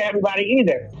talk to everybody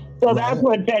either. So that's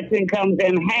where texting comes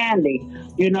in handy.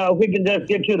 If we can just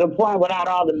get to the point without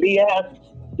all the BS,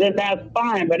 then that's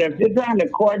fine. But if you're trying to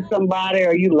court somebody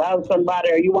or you love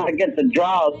somebody or you want to get the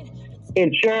draws,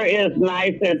 it sure is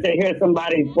nicer to hear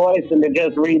somebody's voice than to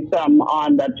just read something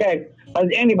on the text. Because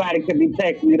anybody could be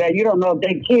texting you that. You don't know if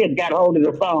their kid got hold of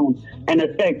the phone and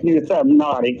is texting you something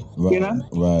naughty.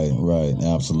 Right.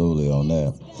 Absolutely on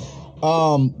that.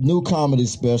 New comedy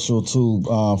special too,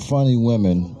 Funny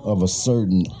Women of a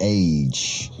Certain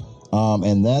Age.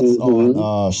 And that's on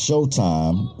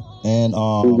Showtime and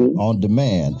on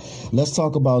demand. Let's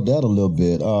talk about that a little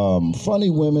bit. Funny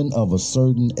Women of a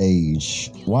Certain Age.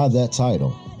 Why that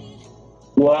title?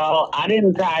 Well, I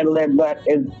didn't title it, but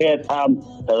it's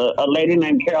a lady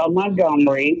named Carol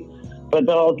Montgomery put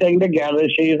the whole thing together.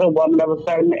 She's a woman of a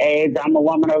certain age. I'm a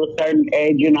woman of a certain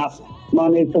age.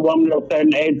 Monique's a woman of a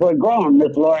certain age. We're grown.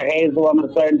 Miss Laura Hayes is a woman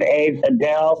of a certain age.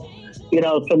 Adele,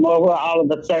 Samoa, we're all of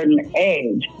a certain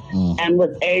age. And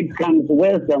with age comes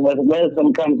wisdom. With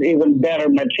wisdom comes even better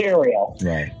material.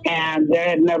 Right. And there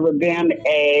had never been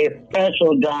a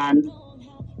special done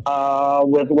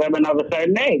with women of a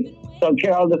certain age. So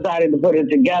Carol decided to put it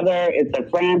together. It's a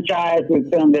franchise. We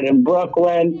filmed it in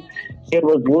Brooklyn. It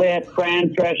was lit.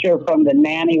 Fran Drescher from The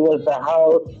Nanny was the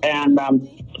host. And,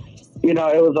 it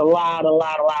was a lot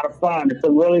of fun. There's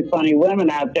some really funny women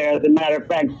out there. As a matter of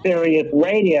fact, Sirius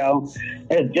Radio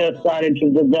has just started to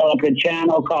develop a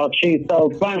channel called She's So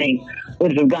Funny,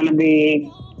 which is going to be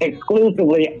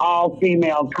exclusively all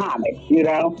female comics,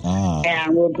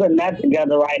 And we're putting that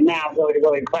together right now. So we're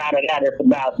really proud of that. It's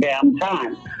about damn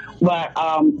time. But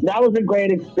that was a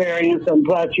great experience. And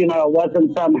plus, it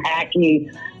wasn't some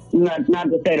hacky, not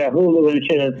to say that Hulu and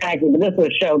shit is hacky, but this was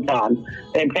Showtime.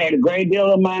 They paid a great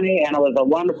deal of money, and it was a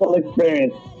wonderful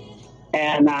experience.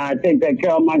 And I think that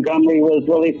Carol Montgomery was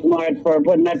really smart for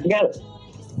putting that together.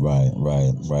 Right.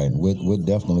 We're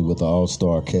definitely with the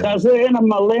all-star cast. Because we're in a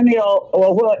millennial,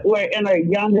 or we're in a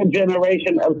younger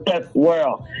generation obsessed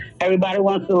world. Everybody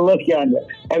wants to look younger.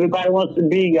 Everybody wants to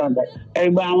be younger.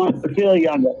 Everybody wants to feel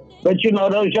younger. But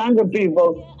those younger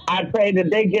people, I pray that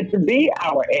they get to be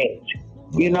our age.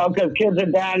 Because kids are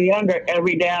down younger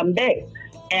every damn day.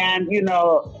 And,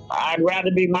 I'd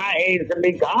rather be my age than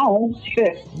be gone.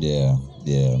 Shit. Yeah,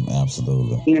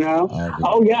 absolutely.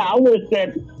 Oh, yeah, I wish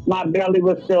that my belly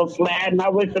was still flat, and I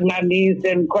wish that my knees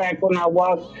didn't crack when I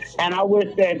walked, and I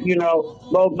wish that,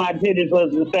 both my titties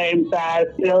was the same size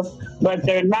still, but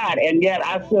they're not. And yet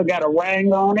I still got a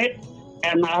ring on it,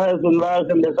 and my husband loves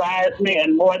and desires me,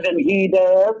 and more than he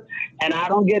does, and I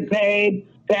don't get paid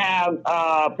to have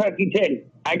perky titties.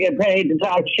 I get paid to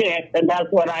talk shit, and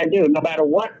that's what I do, no matter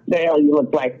what the hell you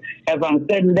look like. If I'm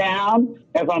sitting down,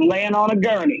 if I'm laying on a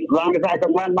gurney, as long as I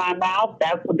can run my mouth,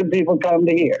 that's what the people come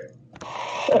to hear.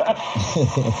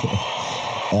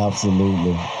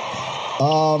 Absolutely.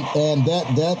 And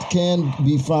that can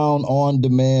be found on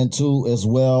demand too, as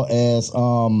well as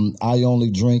I Only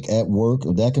Drink at Work.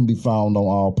 That can be found on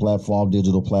all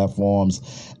digital platforms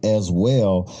as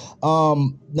well.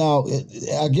 Now,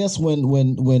 I guess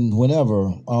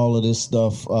whenever all of this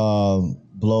stuff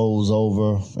blows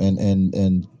over,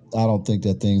 and I don't think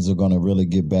that things are going to really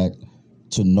get back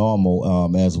to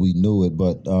normal as we knew it,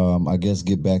 but I guess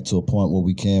get back to a point where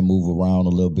we can move around a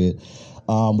little bit.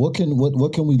 What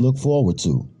can we look forward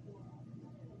to?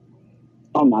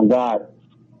 Oh my God.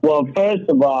 Well, first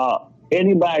of all,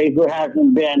 anybody who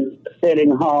hasn't been sitting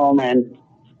home and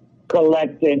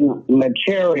collecting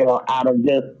material out of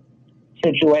this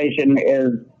situation is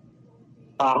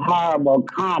a horrible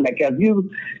comic. If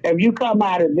you come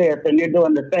out of this and you're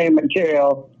doing the same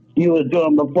material you was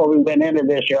doing before we went into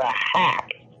this, you're a hack.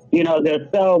 You know, there's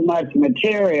so much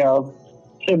material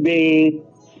to be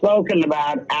spoken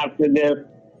about after this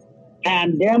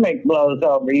pandemic blows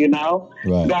over, you know?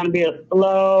 Right. It's going to be a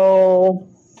slow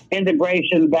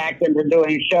integration back into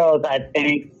doing shows, I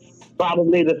think.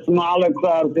 Probably the smaller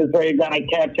clubs is where you're going to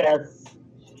catch us.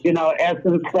 You know,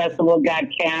 Essence Festival got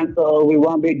canceled. We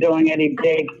won't be doing any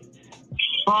big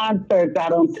concerts, I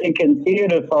don't think, in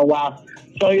theaters for a while.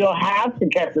 So you'll have to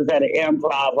catch us at an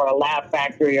Improv or a Laugh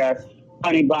Factory or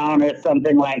Funny Bone or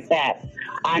something like that.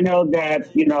 I know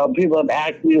that, you know, people have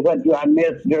asked me what do I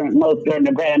miss most during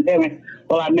the pandemic.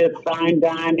 Well, I miss fine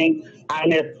dining. I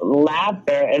miss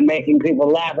laughter and making people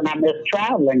laugh. And I miss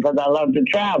traveling because I love to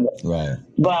travel. Right.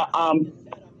 But,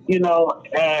 you know,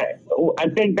 I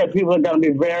think that people are going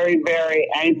to be very, very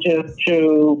anxious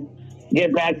to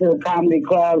get back to the comedy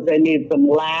clubs. They need some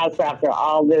laughs after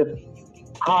all this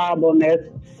horribleness.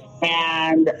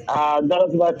 And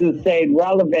those of us who stayed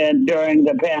relevant during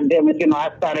the pandemic, you know,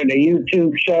 I started a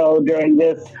YouTube show during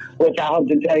this, which I hope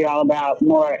to tell you all about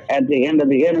more at the end of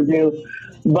the interview.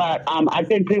 But I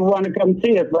think people want to come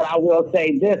see us. But I will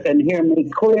say this and hear me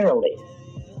clearly.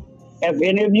 If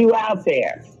any of you out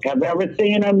there have ever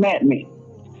seen or met me,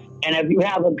 and if you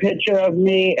have a picture of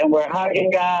me and we're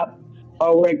hugging up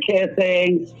or we're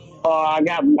kissing or I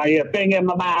got your finger in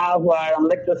my mouth or I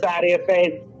lick the side of your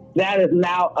face, that is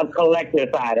now a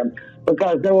collector's item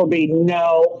because there will be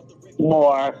no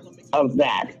more of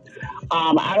that.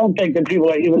 I don't think that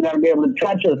people are even going to be able to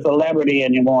touch a celebrity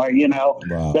anymore, you know,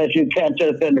 unless you catch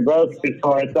us in the grocery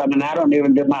store or something. I don't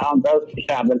even do my own grocery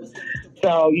shopping.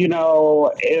 So, you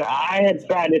know, I had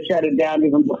tried to shut it down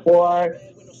even before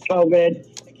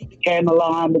COVID came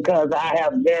along because I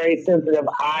have very sensitive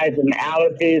eyes and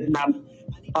allergies, and I'm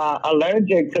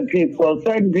allergic to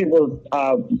certain people's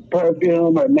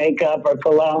perfume or makeup or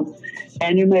cologne.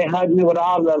 And you may hug me with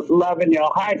all the love in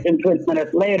your heart, and 20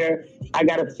 minutes later, I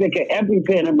got to stick an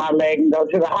EpiPen in my leg and go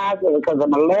to the hospital because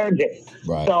I'm allergic.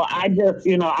 Right. So I just,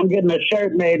 you know, I'm getting a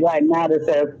shirt made right now that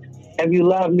says, if you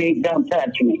love me, don't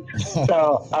touch me.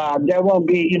 So there won't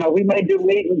be, you know, we may do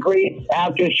meet and greets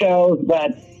after shows,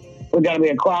 but we're going to be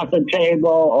across the table,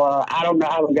 or I don't know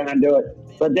how we're going to do it.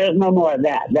 But there's no more of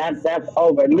that. That's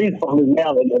over, at least for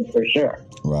Lunel it is for sure.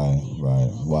 Right.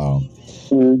 Wow.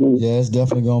 Mm-hmm. Yeah, it's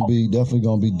definitely gonna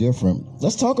be different.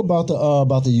 Let's talk about the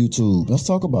YouTube. Let's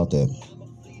talk about that.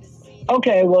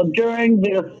 Okay, well, during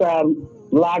this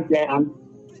lockdown,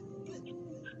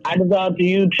 I developed a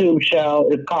YouTube show.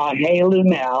 It's called Hey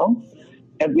Lunel.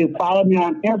 If you follow me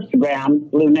on Instagram,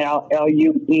 Lunel, Lunell,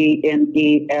 you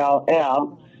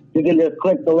can just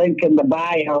click the link in the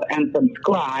bio and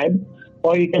subscribe,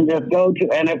 or you can just go to.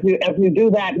 And if you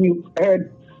do that, and you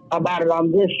heard about it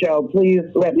on this show, please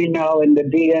let me know in the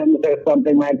DMs or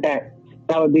something like that.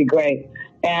 That would be great.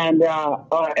 And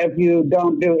or if you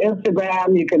don't do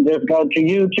Instagram, you can just go to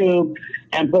YouTube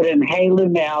and put in Hey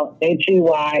Lunel,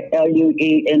 HeyLuenell.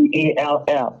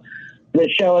 The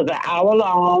show is an hour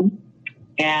long,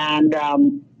 and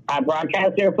I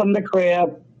broadcast here from the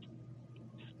crib.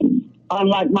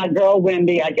 Unlike my girl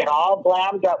Wendy, I get all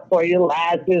glammed up for you,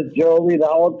 lashes, jewelry, the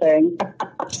whole thing.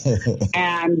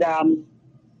 And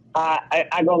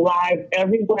I go live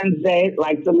every Wednesday,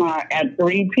 like tomorrow, at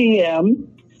 3 p.m.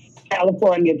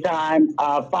 California time,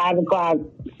 5 o'clock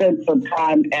Central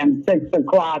time, and 6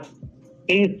 o'clock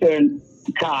Eastern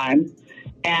time.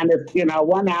 And it's,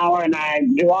 1 hour, and I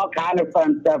do all kind of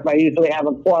fun stuff. I usually have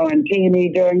a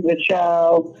quarantini during the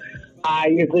show. I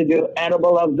usually do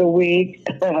edible of the week.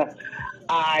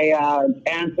 I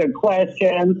answer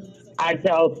questions. I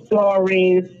tell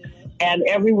stories. And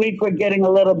every week we're getting a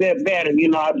little bit better.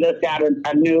 I've just got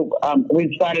a new,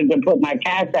 we started to put my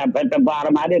Cash App at the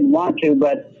bottom. I didn't want to,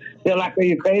 but they're like, are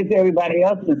you crazy? Everybody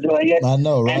else is doing it. I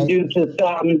know, right? And due to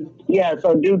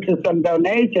some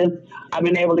donations, I've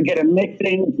been able to get a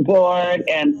mixing board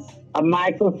and a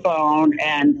microphone,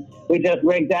 and we just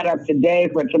rigged that up today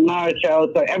for tomorrow's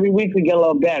show. So every week we get a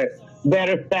little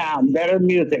better sound, better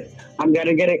music. I'm going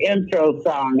to get an intro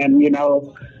song, and,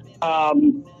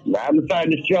 I'm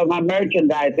starting to show my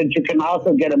merchandise that you can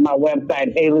also get on my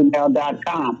website,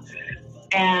 heylunel.com.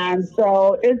 And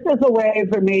so it's just a way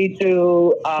for me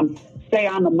to stay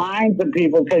on the minds of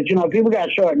people because, people got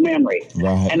short memory.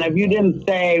 Right. And if you didn't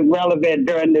stay relevant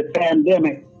during this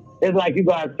pandemic, it's like you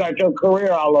got to start your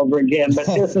career all over again. But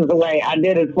this is the way I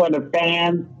did it for the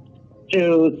fans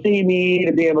to see me,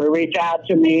 to be able to reach out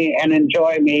to me and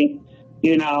enjoy me,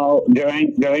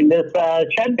 during this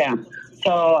shutdown.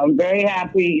 So I'm very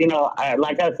happy,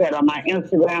 like I said, on my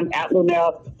Instagram, at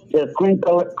Luenell, just click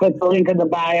the link in the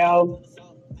bio,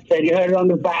 said you heard it on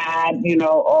the vibe,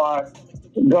 or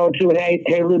go to Hey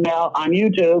Luenell on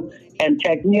YouTube and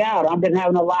check me out. I've been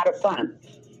having a lot of fun.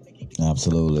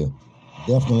 Absolutely.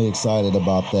 Definitely excited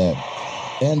about that.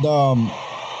 And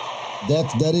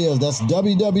that's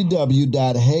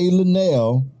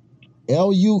www.heyluenell,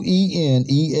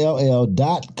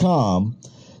 LUENELL.com.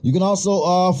 You can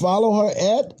also follow her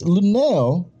at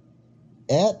Luenell,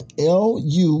 at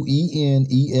LUENELL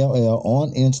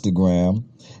on Instagram.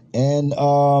 And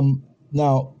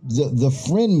now the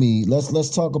friend me, let's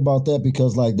talk about that,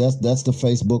 because like that's the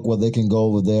Facebook where they can go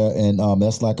over there, and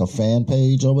that's like a fan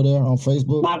page over there on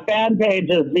Facebook. My fan page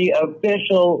is the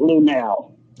official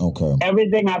Luenell. Okay.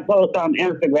 Everything I post on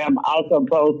Instagram, I also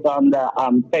post on the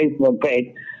Facebook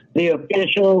page. The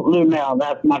official Luenell,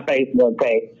 that's my Facebook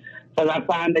page. Because I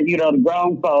find that, the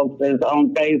grown folks is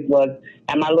on Facebook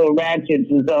and my little ratchets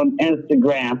is on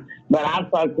Instagram. But I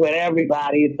fuck with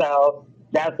everybody, so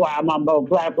that's why I'm on both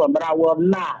platforms. But I will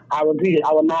not, I repeat,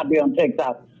 I will not be on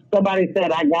TikTok. Somebody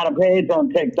said I got a page on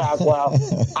TikTok. Well,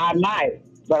 I might,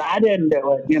 but I didn't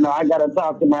do it. I got to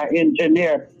talk to my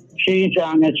engineer. She's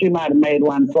young and she might have made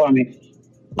one for me.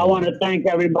 I want to thank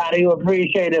everybody who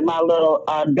appreciated my little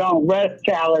Don't Rest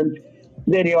Challenge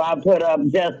video I put up,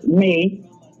 just me.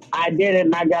 I did it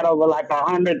and I got over like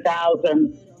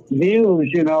 100,000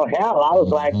 views, Hell, I was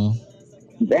like,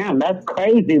 damn, that's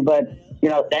crazy. But,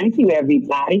 thank you,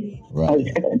 everybody. Right.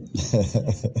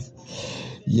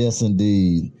 Yes,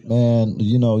 indeed. Man,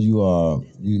 you're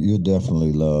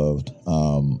definitely loved.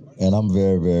 And I'm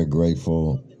very, very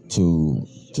grateful to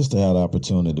have the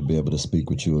opportunity to be able to speak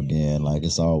with you again. Like,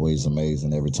 it's always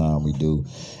amazing every time we do.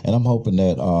 And I'm hoping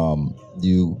that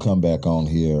you come back on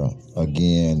here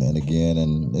again and again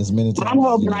and as many times. I'm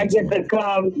hoping I get to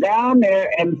come down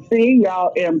there and see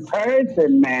y'all in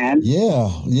person, man. Yeah.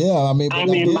 I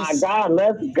mean, my God,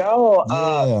 let's go.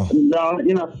 Yeah.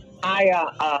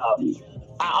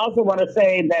 I also want to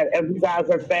say that if you guys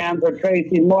are fans of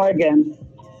Tracy Morgan,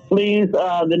 please,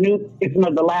 the new season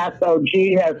of The Last OG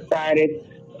has started.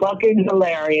 Fucking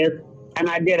hilarious. And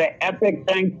I did an epic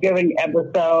Thanksgiving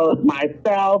episode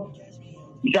myself,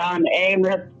 John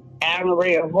Amos, Anna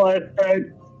Maria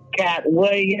Horsford, Cat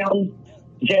Williams,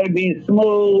 J.B.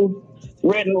 Smooth,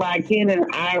 written by Keenan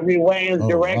Ivory Wayans,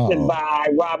 directed by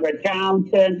Robert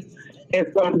Townsend.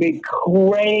 It's going to be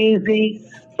crazy.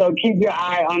 So keep your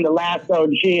eye on The Last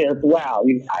OG as well,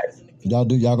 you guys. Y'all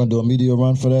gonna do a media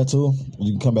run for that too?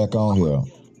 You can come back on here.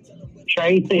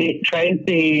 Tracy,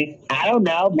 I don't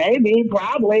know, maybe,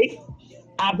 probably.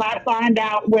 If I find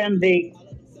out when the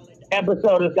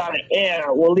episode is going to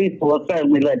air, well, Lisa will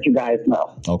certainly let you guys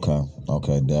know. Okay,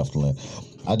 definitely.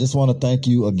 I just want to thank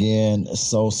you again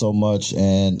so much,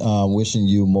 and wishing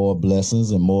you more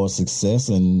blessings and more success,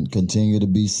 and continue to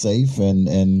be safe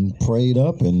and prayed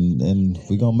up, and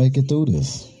we're going to make it through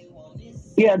this.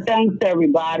 Yeah, thanks,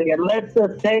 everybody. And let's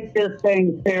just take this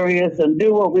thing serious and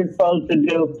do what we're supposed to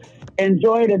do.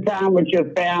 Enjoy the time with your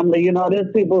family.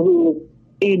 There's people who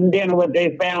eating dinner with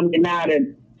their family now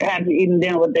that haven't eaten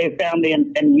dinner with their family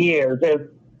in years. There's,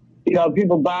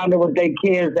 people bonded with their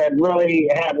kids that really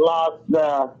had lost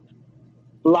the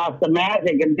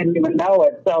magic and didn't even know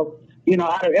it. So,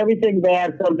 out of everything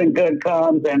bad, something good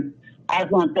comes. And I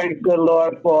just want to thank the good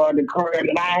Lord for the career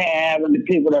that I have and the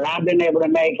people that I've been able to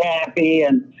make happy.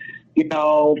 And,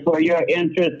 for your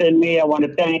interest in me, I want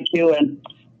to thank you. And,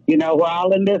 we're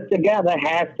all in this together. #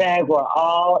 we're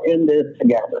all in this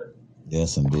together.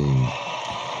 Yes, indeed.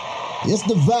 It's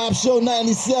the Vibe Show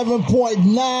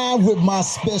 97.9 with my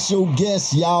special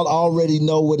guest. Y'all already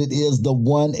know what it is. The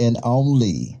one and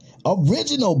only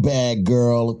original Bad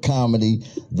Girl comedy.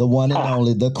 The one and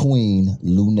only, the Queen,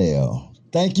 Luenell.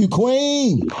 Thank you,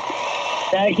 Queen.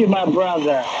 Thank you, my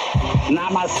brother.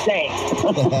 Namaste.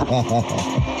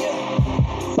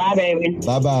 Bye, baby.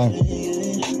 Bye-bye.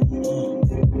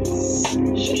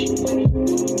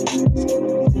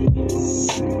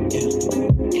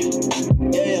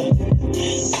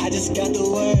 I just got the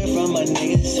word from my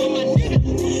niggas.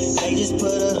 They